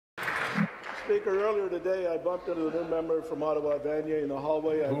Speaker, earlier today I bumped into the new member from Ottawa Vanier in the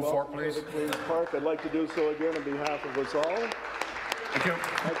hallway. Move forward, please. To Queen's Park. I'd like to do so again on behalf of us all. Thank you.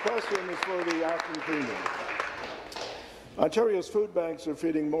 My question is for the acting premier. Ontario's food banks are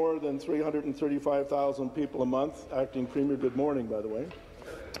feeding more than 335,000 people a month. Acting Premier, good morning, by the way.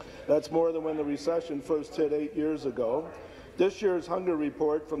 That's more than when the recession first hit 8 years ago. This year's hunger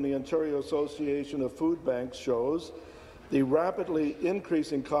report from the Ontario Association of Food Banks shows the rapidly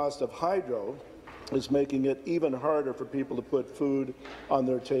increasing cost of hydro is making it even harder for people to put food on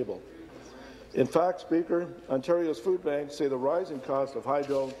their table. In fact, Speaker, Ontario's food banks say the rising cost of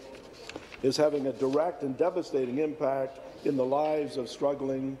hydro is having a direct and devastating impact in the lives of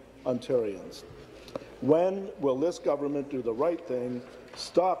struggling Ontarians. When will this government do the right thing,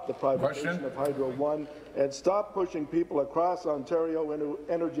 stop the privatization of Hydro One, and stop pushing people across Ontario into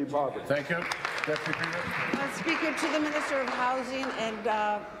energy poverty? Thank you. Deputy Premier. Speaker, to the Minister of Housing and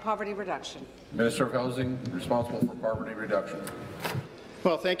Poverty Reduction. Minister of Housing, responsible for poverty reduction.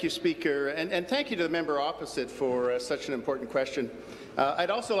 Well, thank you, Speaker, and thank you to the member opposite for such an important question.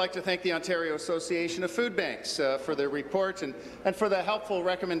 I'd also like to thank the Ontario Association of Food Banks for their report and for the helpful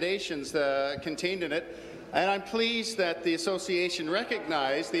recommendations contained in it. And I'm pleased that the association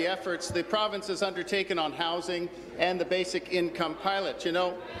recognized the efforts the province has undertaken on housing and the basic income pilot. You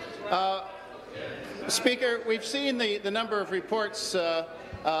know, Speaker, we've seen the number of reports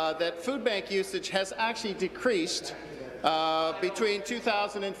that food bank usage has actually decreased between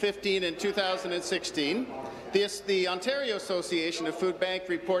 2015 and 2016. The Ontario Association of Food Bank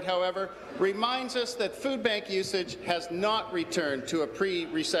report, however, reminds us that food bank usage has not returned to a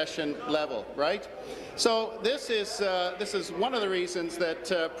pre-recession level, right? So this is one of the reasons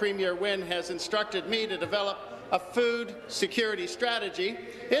that Premier Wynne has instructed me to develop a food security strategy.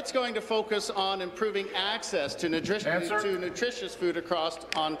 It's going to focus on improving access to nutritious food across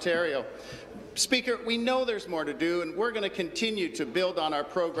Ontario. Speaker, we know there's more to do, and we're going to continue to build on our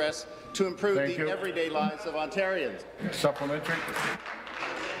progress to improve everyday lives of Ontarians. Supplementary.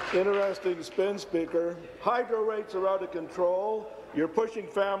 Interesting spin, Speaker. Hydro rates are out of control. You're pushing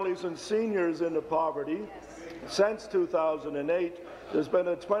families and seniors into poverty. Since 2008, there's been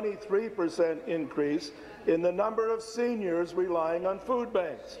a 23% increase in the number of seniors relying on food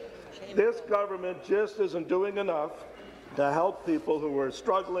banks. This government just isn't doing enough to help people who are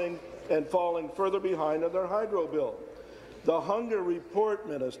struggling and falling further behind on their hydro bill. The Hunger Report,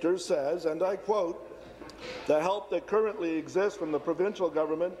 Minister, says, and I quote, "The help that currently exists from the provincial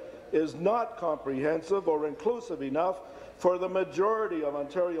government is not comprehensive or inclusive enough for the majority of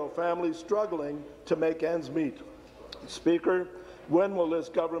Ontario families struggling to make ends meet." Speaker, when will this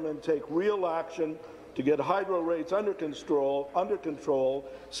government take real action to get hydro rates under control,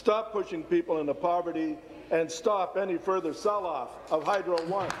 stop pushing people into poverty, and stop any further sell-off of Hydro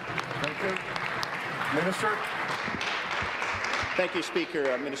One? Thank you. Minister. Thank you,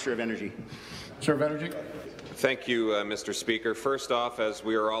 Speaker. Minister of Energy. Minister of Energy. Thank you, Mr. Speaker. First off, as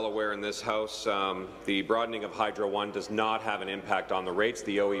we are all aware in this House, the broadening of Hydro One does not have an impact on the rates.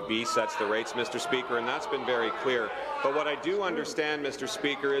 The OEB sets the rates, Mr. Speaker, and that's been very clear. But what I do understand, Mr.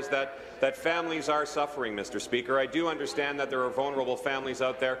 Speaker, is that families are suffering, Mr. Speaker. I do understand that there are vulnerable families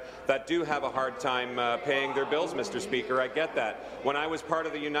out there that do have a hard time paying their bills, Mr. Speaker. I get that. When I was part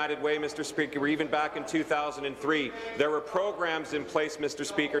of the United Way, Mr. Speaker, even back in 2003, there were programs in place, Mr.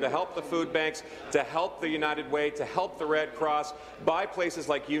 Speaker, to help the food banks, to help the United Way, to help the Red Cross, by places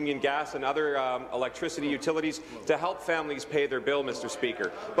like Union Gas and other electricity utilities to help families pay their bill, Mr.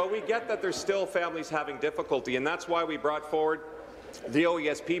 Speaker. But we get that there's still families having difficulty, and that's why we brought forward the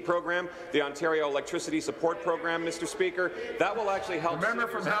OESP program, the Ontario Electricity Support Program, Mr. Speaker. That will actually help from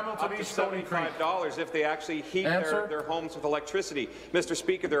Hamilton up to $75 if they actually heat their homes with electricity. Mr.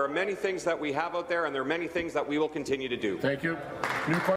 Speaker, there are many things that we have out there, and there are many things that we will continue to do. Thank you.